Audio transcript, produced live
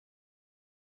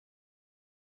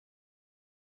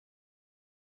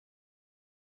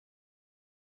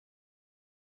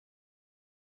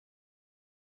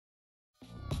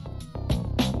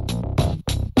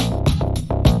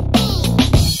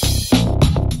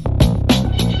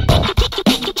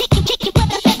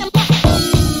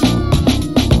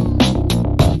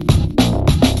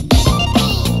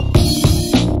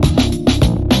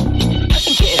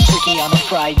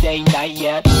Friday night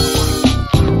yet.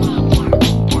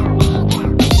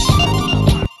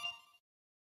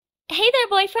 Hey there,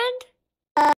 boyfriend.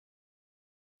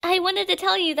 I wanted to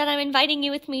tell you that I'm inviting you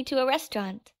with me to a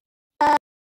restaurant.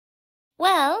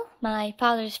 Well, my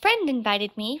father's friend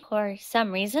invited me for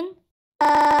some reason.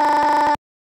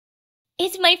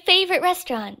 It's my favorite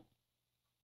restaurant.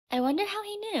 I wonder how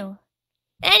he knew.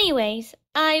 Anyways,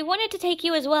 I wanted to take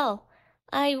you as well.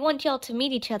 I want y'all to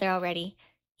meet each other already.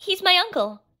 He's my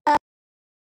uncle.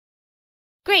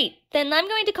 Great, then I'm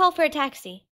going to call for a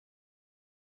taxi.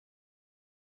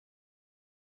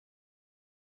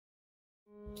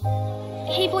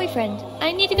 Hey boyfriend,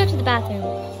 I need to go to the bathroom.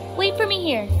 Wait for me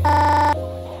here.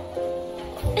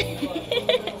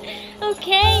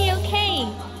 Okay.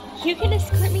 You can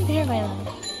escort me there, my love.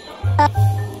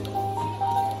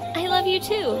 I love you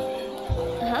too.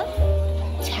 Huh?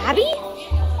 TABI?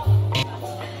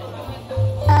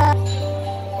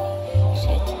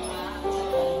 Shit.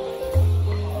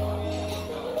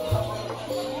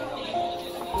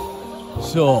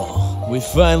 So, we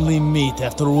finally meet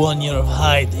after 1 year of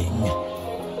hiding.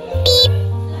 Beep.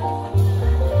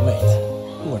 Wait,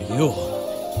 who are you?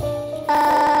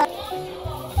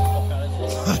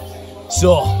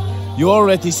 So, you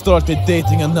already started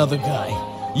dating another guy.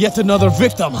 Yet another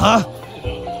victim, huh?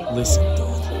 Listen,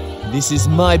 dude. This is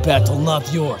my battle,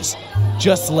 not yours.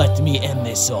 Just let me end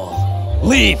this all.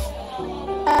 Leave!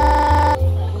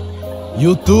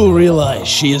 You do realize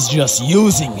she is just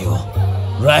using you,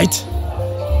 right?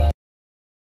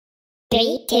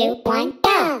 3, 2, 1,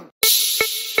 go!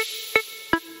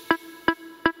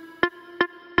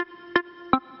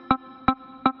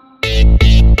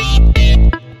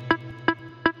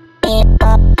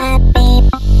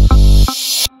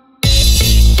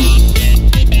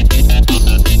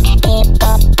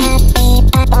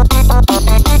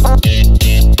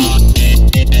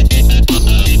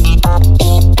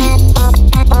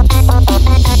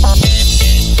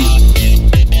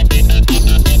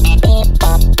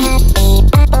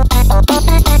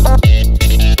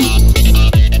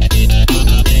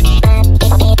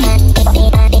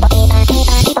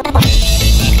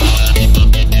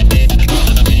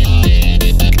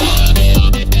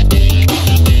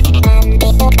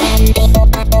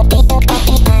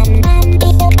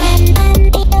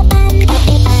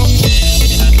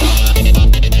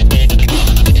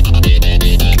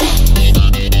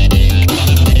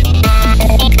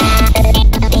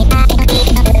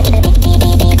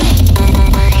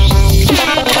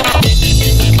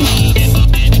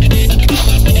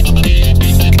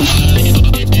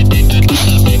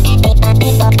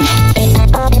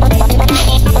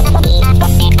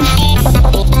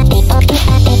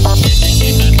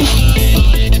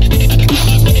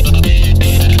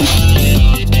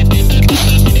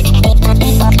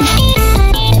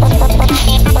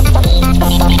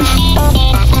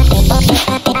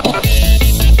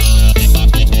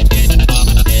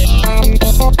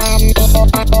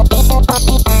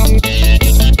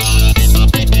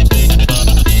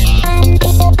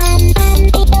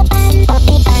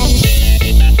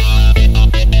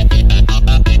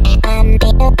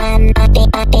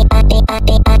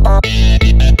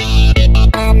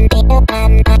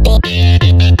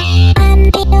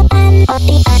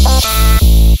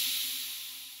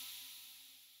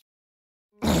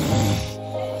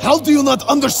 How do you not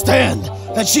understand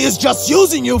that she is just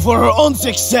using you for her own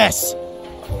success?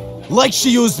 Like she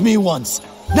used me once.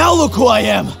 Now look who I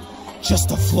am.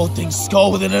 Just a floating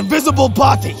skull with an invisible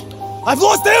body. I've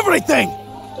lost everything!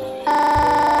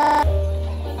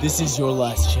 This is your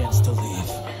last chance to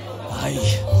leave.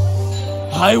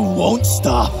 I won't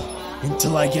stop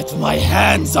until I get my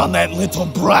hands on that little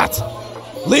brat.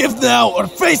 Leave now or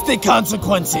face the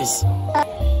consequences.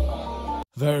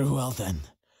 Very well then.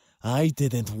 I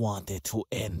didn't want it to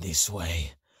end this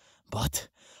way. But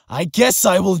I guess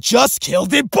I will just kill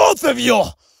the both of you!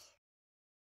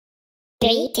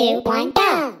 3, 2, 1,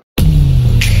 go!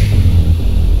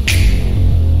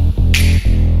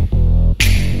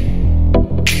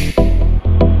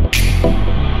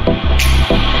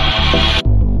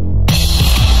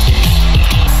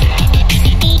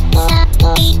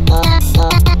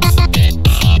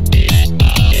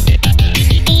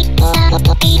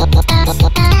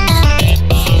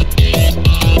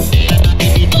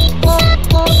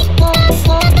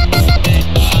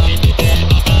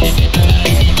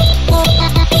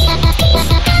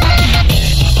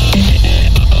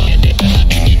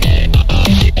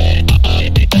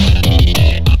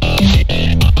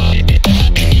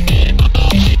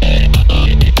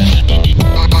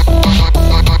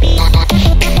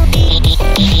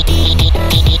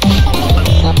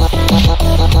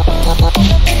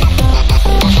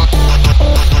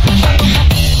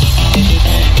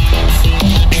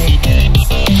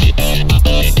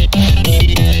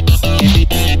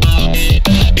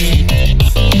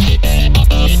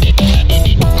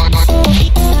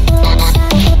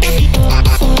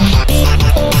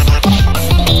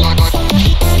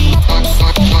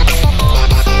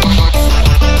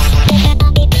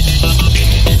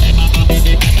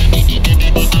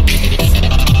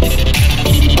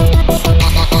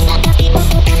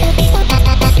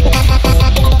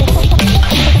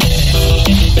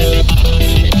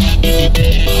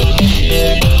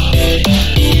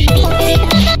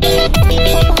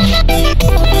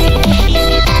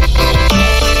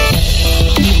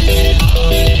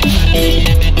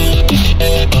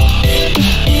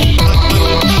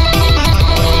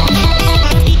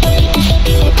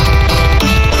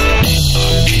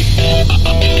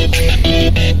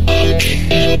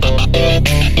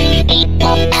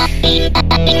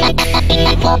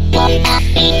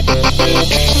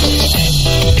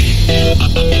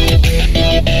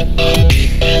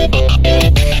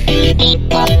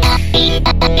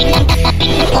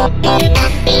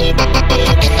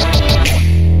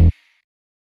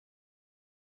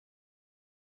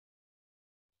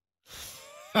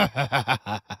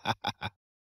 Ha!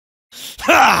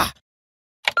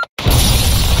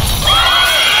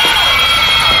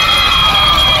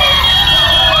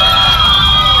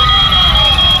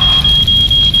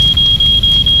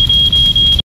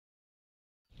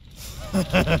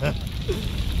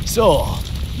 So,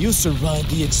 you survived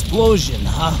the explosion,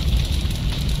 huh?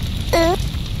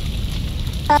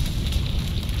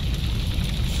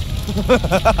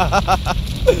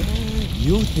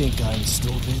 You think I'm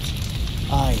stupid?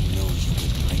 I knew you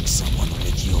could bring someone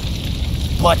with you.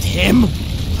 But him?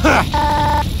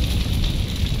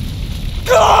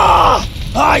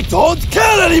 I don't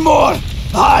care anymore!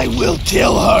 I will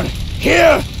kill her!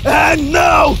 Here and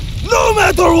now! No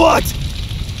matter what!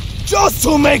 Just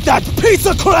to make that piece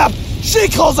of crap she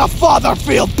calls a father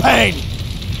feel pain!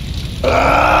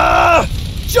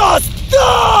 Just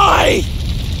die!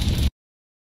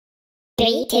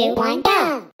 3, 2, 1,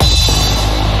 go!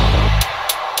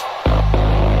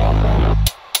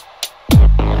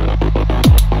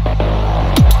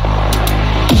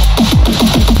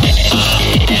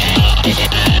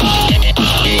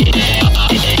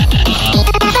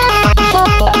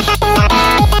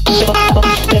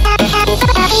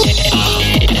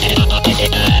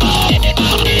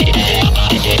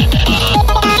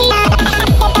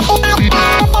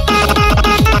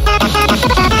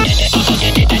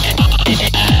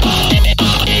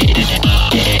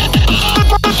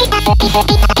 Beep,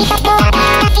 beep, beep.